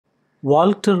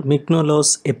Walter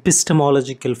Mignolo's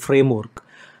epistemological framework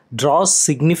draws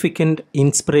significant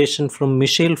inspiration from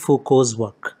Michel Foucault's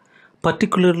work,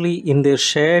 particularly in their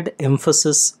shared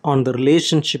emphasis on the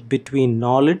relationship between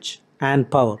knowledge and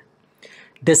power.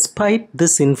 Despite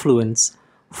this influence,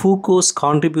 Foucault's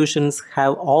contributions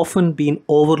have often been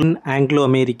overlooked in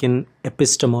Anglo-American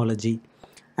epistemology,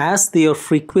 as they are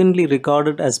frequently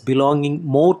regarded as belonging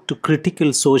more to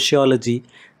critical sociology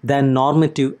than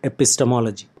normative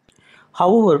epistemology.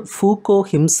 However, Foucault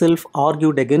himself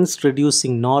argued against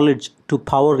reducing knowledge to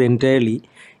power entirely,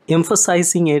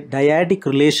 emphasizing a dyadic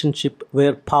relationship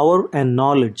where power and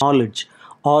knowledge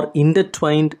are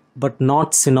intertwined but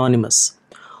not synonymous.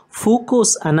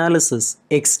 Foucault's analysis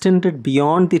extended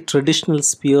beyond the traditional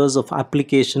spheres of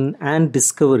application and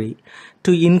discovery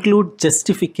to include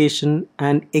justification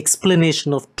and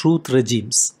explanation of truth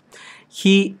regimes.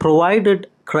 He provided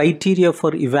criteria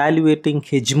for evaluating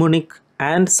hegemonic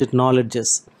and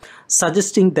knowledges,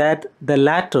 suggesting that the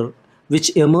latter, which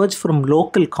emerge from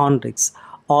local contexts,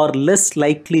 are less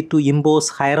likely to impose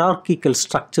hierarchical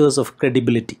structures of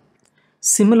credibility.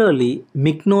 Similarly,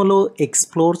 Mignolo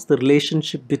explores the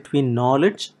relationship between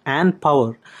knowledge and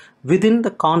power within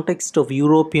the context of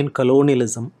European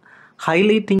colonialism,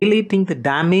 highlighting the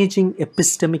damaging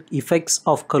epistemic effects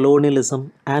of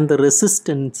colonialism and the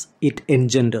resistance it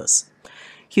engenders.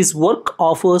 His work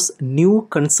offers new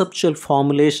conceptual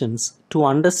formulations to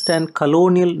understand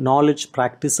colonial knowledge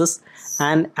practices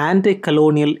and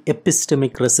anti-colonial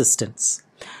epistemic resistance.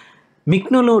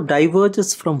 Mignolo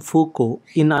diverges from Foucault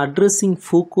in addressing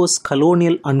Foucault's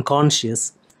colonial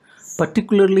unconscious,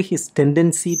 particularly his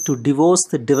tendency to divorce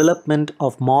the development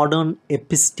of modern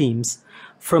epistemes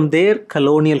from their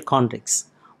colonial context.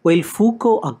 While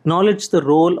Foucault acknowledged the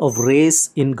role of race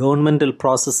in governmental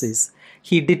processes,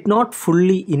 he did not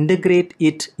fully integrate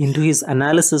it into his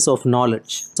analysis of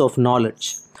knowledge.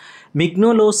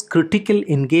 Mignolo's critical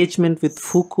engagement with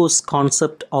Foucault's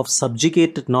concept of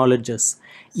subjugated knowledges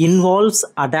involves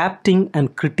adapting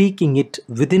and critiquing it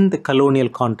within the colonial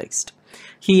context.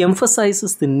 He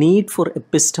emphasizes the need for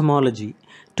epistemology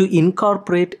to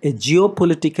incorporate a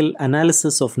geopolitical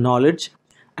analysis of knowledge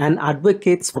and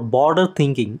advocates for border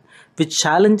thinking, which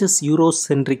challenges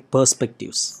Eurocentric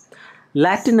perspectives.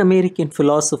 Latin American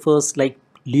philosophers like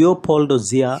Leopoldo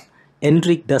Zia,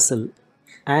 Enrique Dussel,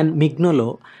 and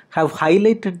Mignolo have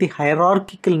highlighted the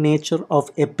hierarchical nature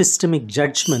of epistemic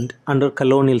judgment under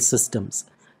colonial systems.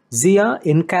 Zia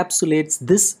encapsulates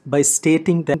this by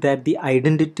stating that the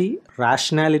identity,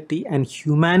 rationality, and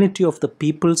humanity of the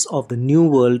peoples of the New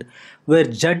World were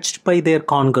judged by their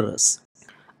conquerors.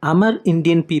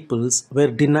 Amerindian peoples were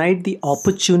denied the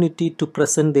opportunity to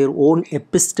present their own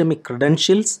epistemic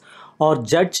credentials or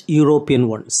judge European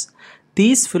ones.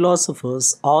 These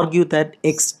philosophers argue that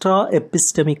extra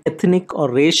epistemic ethnic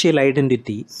or racial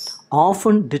identity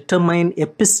often determine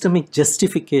epistemic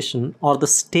justification or the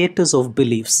status of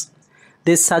beliefs.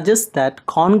 They suggest that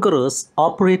conquerors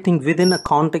operating within a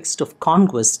context of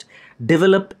conquest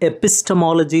develop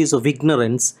epistemologies of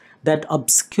ignorance that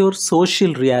obscure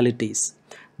social realities.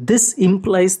 This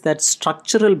implies that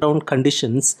structural background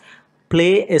conditions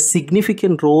play a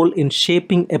significant role in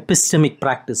shaping epistemic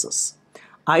practices.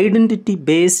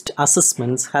 Identity-based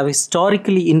assessments have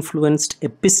historically influenced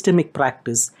epistemic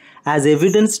practice as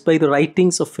evidenced by the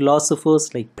writings of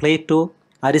philosophers like Plato,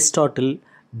 Aristotle,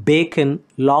 Bacon,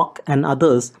 Locke, and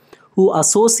others who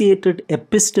associated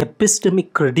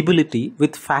epistemic credibility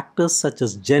with factors such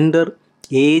as gender,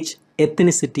 age,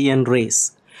 ethnicity, and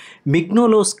race.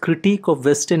 Mignolo's critique of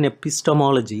Western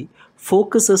epistemology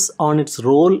focuses on its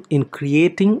role in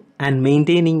creating and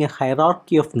maintaining a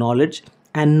hierarchy of knowledge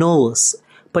and knowers,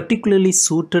 particularly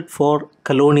suited for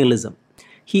colonialism.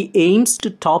 He aims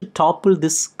to topple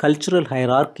this cultural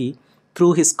hierarchy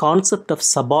through his concept of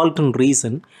subaltern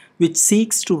reason, which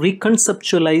seeks to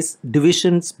reconceptualize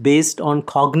divisions based on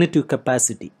cognitive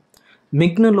capacity.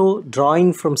 Mignolo,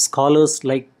 drawing from scholars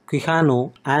like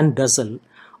Quijano and Dussel,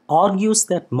 argues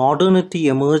that modernity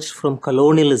emerged from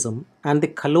colonialism and the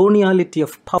coloniality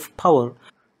of power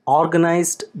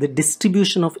organized the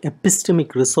distribution of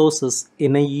epistemic resources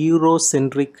in a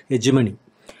Eurocentric hegemony.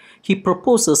 He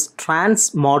proposes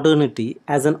transmodernity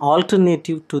as an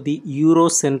alternative to the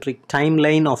Eurocentric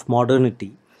timeline of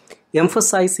modernity,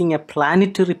 emphasizing a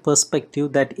planetary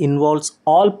perspective that involves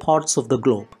all parts of the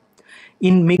globe.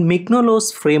 In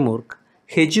Mignolo's framework,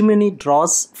 hegemony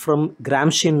draws from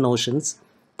Gramscian notions,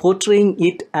 portraying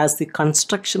it as the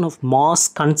construction of mass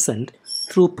consent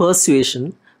through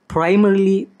persuasion,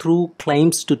 primarily through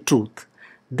claims to truth.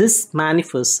 This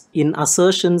manifests in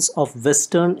assertions of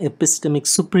Western epistemic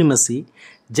supremacy,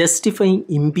 justifying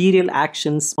imperial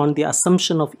actions on the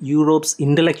assumption of Europe's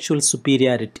intellectual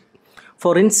superiority.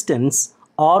 For instance,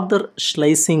 Arthur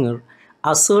Schlesinger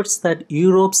asserts that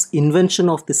Europe's invention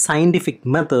of the scientific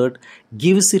method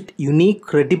gives it unique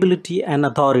credibility and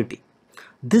authority.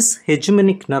 This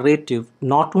hegemonic narrative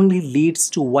not only leads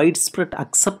to widespread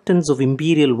acceptance of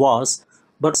imperial wars,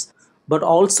 but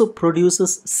also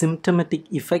produces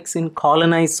symptomatic effects in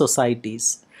colonized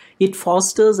societies. It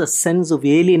fosters a sense of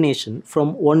alienation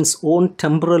from one's own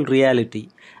temporal reality,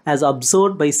 as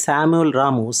observed by Samuel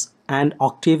Ramos and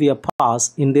Octavia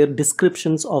Paz in their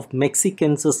descriptions of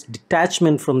Mexicans'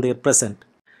 detachment from their present.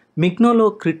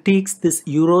 Mignolo critiques this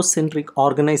Eurocentric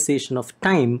organization of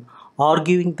time,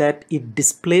 arguing that it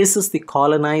displaces the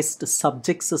colonized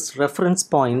subjects' reference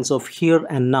points of here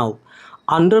and now,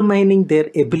 undermining their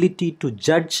ability to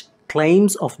judge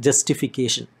claims of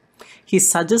justification. He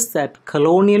suggests that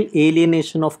colonial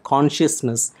alienation of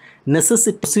consciousness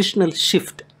necessitates a positional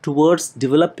shift towards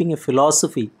developing a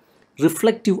philosophy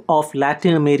reflective of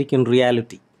Latin American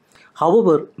reality.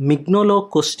 However, Mignolo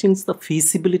questions the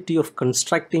feasibility of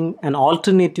constructing an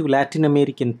alternative Latin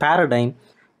American paradigm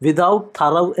without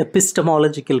thorough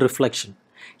epistemological reflection.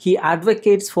 He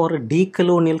advocates for a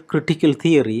decolonial critical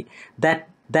theory that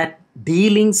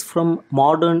dealings from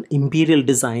modern imperial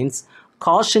designs,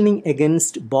 cautioning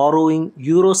against borrowing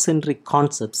Eurocentric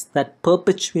concepts that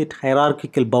perpetuate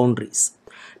hierarchical boundaries.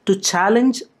 To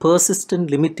challenge persistent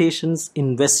limitations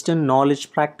in Western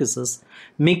knowledge practices,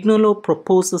 Mignolo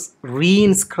proposes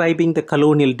reinscribing the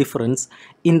colonial difference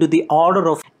into the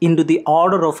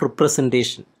order of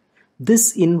representation.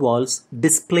 This involves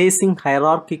displacing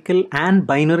hierarchical and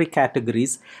binary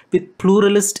categories with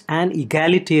pluralist and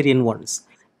egalitarian ones,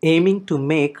 aiming to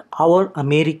make our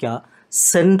America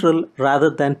central rather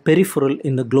than peripheral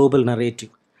in the global narrative.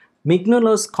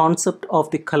 Mignolo's concept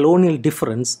of the colonial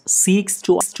difference seeks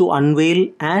to unveil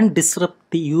and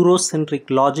disrupt the Eurocentric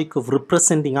logic of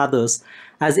representing others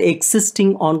as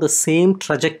existing on the same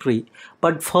trajectory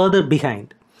but further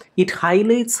behind. It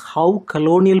highlights how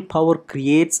colonial power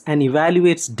creates and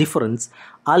evaluates difference,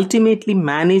 ultimately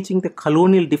managing the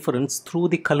colonial difference through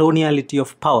the coloniality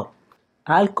of power.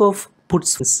 Alfcoff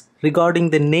puts regarding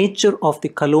the nature of the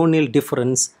colonial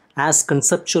difference as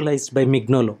conceptualized by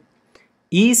Mignolo.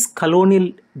 Is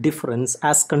colonial difference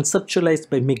as conceptualized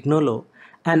by Mignolo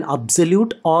an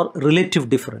absolute or relative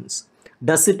difference?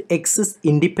 Does it exist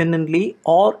independently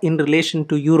or in relation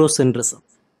to Eurocentrism?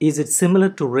 Is it similar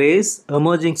to race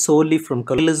emerging solely from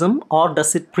colonialism, or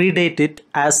does it predate it,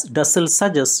 as Dussel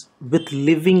suggests, with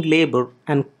living labor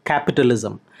and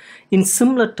capitalism? In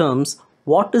similar terms,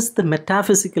 what is the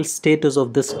metaphysical status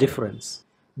of this difference?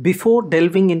 Before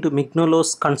delving into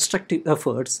Mignolo's constructive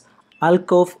efforts,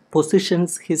 Alfcoff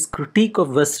positions his critique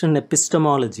of Western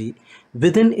epistemology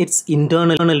within its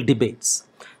internal debates.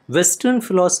 Western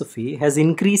philosophy has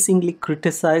increasingly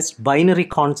criticized binary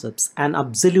concepts and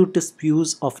absolutist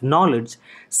views of knowledge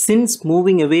since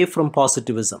moving away from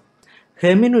positivism.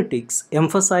 Hermeneutics,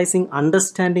 emphasizing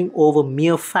understanding over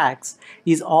mere facts,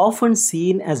 is often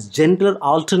seen as gentler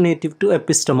alternative to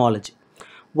epistemology.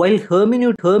 While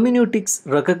hermeneutics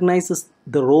recognizes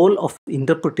the role of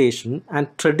interpretation and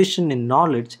tradition in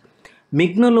knowledge,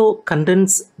 Mignolo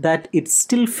contends that it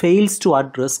still fails to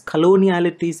address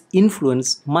coloniality's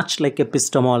influence, much like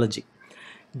epistemology.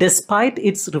 Despite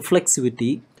its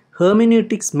reflexivity,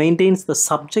 hermeneutics maintains the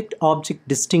subject-object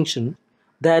distinction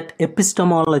that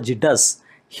epistemology does,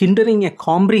 hindering a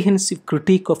comprehensive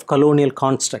critique of colonial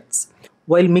constructs.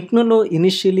 While Mignolo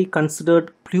initially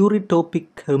considered pluritopic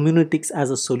hermeneutics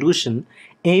as a solution,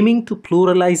 aiming to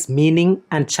pluralize meaning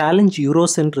and challenge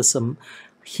Eurocentrism,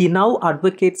 he now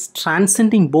advocates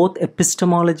transcending both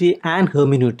epistemology and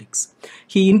hermeneutics.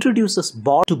 He introduces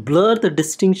Bott to blur the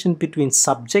distinction between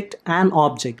subject and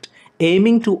object,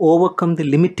 aiming to overcome the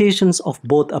limitations of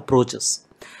both approaches.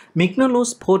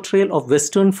 Mignolo's portrayal of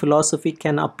Western philosophy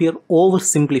can appear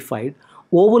oversimplified,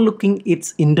 overlooking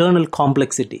its internal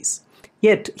complexities.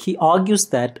 Yet, he argues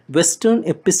that Western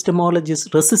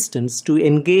epistemology's resistance to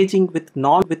engaging with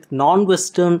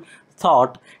non-Western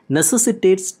thought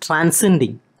necessitates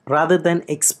transcending rather than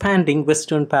expanding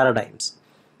Western paradigms.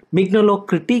 Mignolo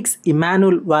critiques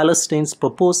Immanuel Wallerstein's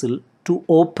proposal to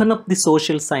open up the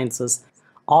social sciences,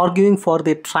 arguing for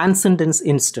their transcendence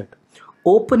instead.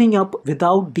 Opening up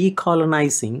without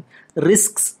decolonizing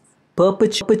risks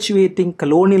perpetuating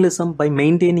colonialism by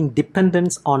maintaining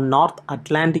dependence on North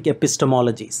Atlantic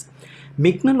epistemologies.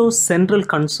 Mignolo's central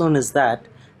concern is that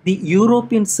the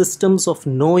European systems of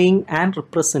knowing and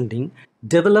representing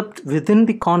developed within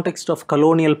the context of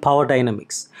colonial power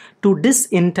dynamics. To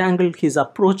disentangle his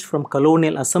approach from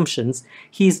colonial assumptions,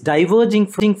 he is diverging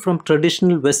from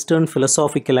traditional Western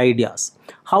philosophical ideas.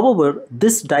 However,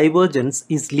 this divergence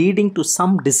is leading to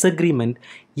some disagreement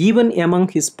even among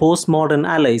his postmodern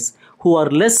allies who are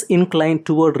less inclined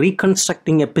toward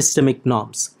reconstructing epistemic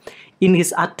norms. In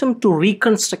his attempt to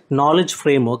reconstruct knowledge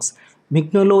frameworks,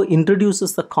 Mignolo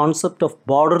introduces the concept of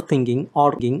border thinking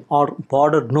or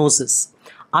border gnosis.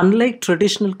 Unlike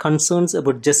traditional concerns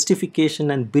about justification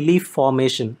and belief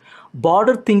formation,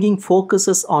 border thinking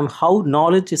focuses on how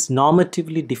knowledge is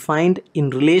normatively defined in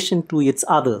relation to its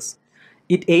others.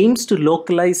 It aims to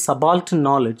localize subaltern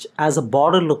knowledge as a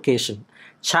border location,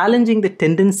 challenging the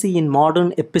tendency in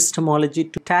modern epistemology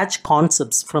to detach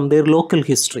concepts from their local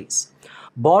histories.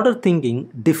 Border thinking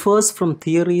differs from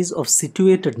theories of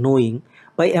situated knowing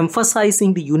by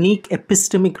emphasizing the unique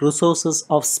epistemic resources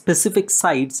of specific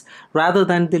sites rather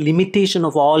than the limitation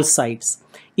of all sites.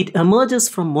 It emerges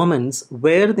from moments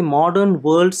where the modern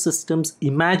world system's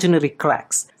imaginary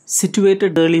cracks,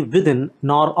 situated neither within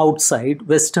nor outside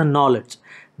Western knowledge.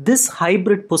 This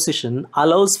hybrid position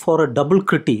allows for a double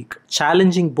critique,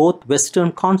 challenging both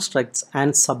Western constructs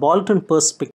and subaltern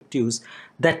perspectives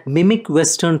that mimic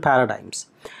Western paradigms.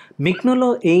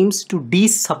 Mignolo aims to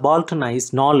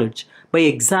de-subalternize knowledge by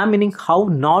examining how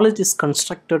knowledge is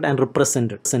constructed and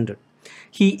represented.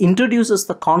 He introduces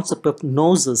the concept of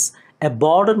gnosis, a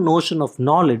broader notion of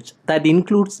knowledge that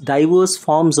includes diverse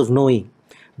forms of knowing,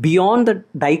 beyond the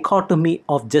dichotomy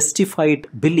of justified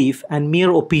belief and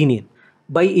mere opinion.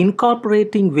 By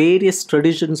incorporating various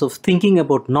traditions of thinking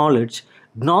about knowledge,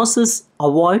 Gnosis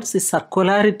avoids the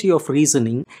circularity of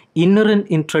reasoning inherent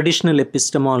in traditional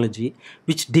epistemology,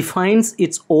 which defines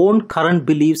its own current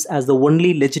beliefs as the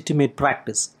only legitimate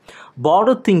practice.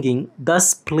 Border thinking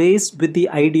thus plays with the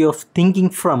idea of thinking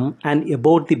from and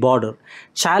about the border,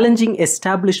 challenging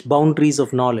established boundaries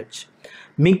of knowledge.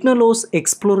 Mignolo's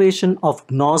exploration of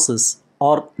gnosis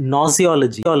or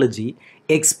gnoseology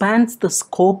expands the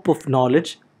scope of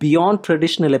knowledge beyond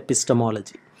traditional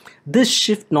epistemology. This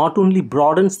shift not only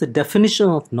broadens the definition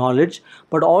of knowledge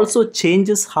but also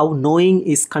changes how knowing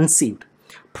is conceived.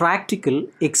 Practical,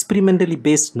 experimentally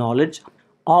based knowledge,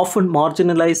 often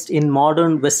marginalized in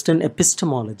modern Western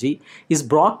epistemology, is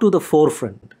brought to the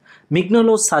forefront.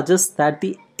 Mignolo suggests that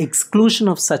the exclusion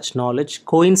of such knowledge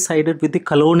coincided with the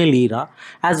colonial era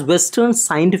as Western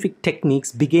scientific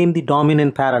techniques became the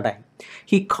dominant paradigm.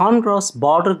 He contrasts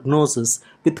border gnosis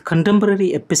with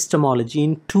contemporary epistemology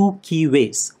in two key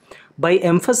ways: by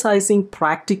emphasizing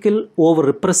practical over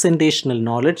representational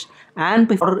knowledge and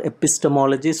by border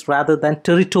epistemologies rather than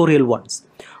territorial ones.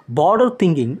 Border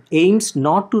thinking aims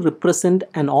not to represent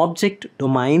an object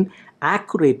domain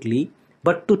accurately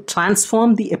but to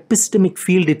transform the epistemic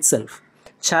field itself,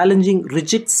 challenging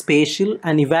rigid spatial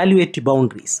and evaluative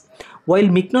boundaries. While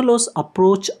Mignolo's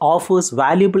approach offers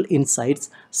valuable insights,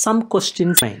 some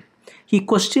questions remain. He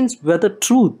questions whether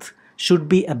truth should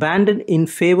be abandoned in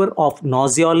favor of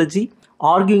gnoseology,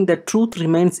 arguing that truth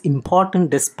remains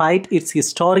important despite its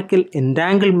historical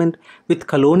entanglement with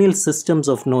colonial systems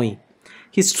of knowing.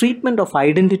 His treatment of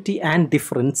identity and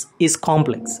difference is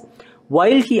complex.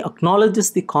 While he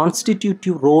acknowledges the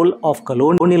constitutive role of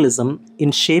colonialism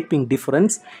in shaping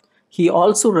difference, he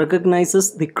also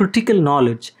recognizes the critical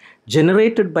knowledge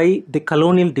generated by the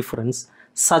colonial difference,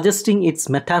 suggesting its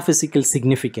metaphysical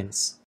significance.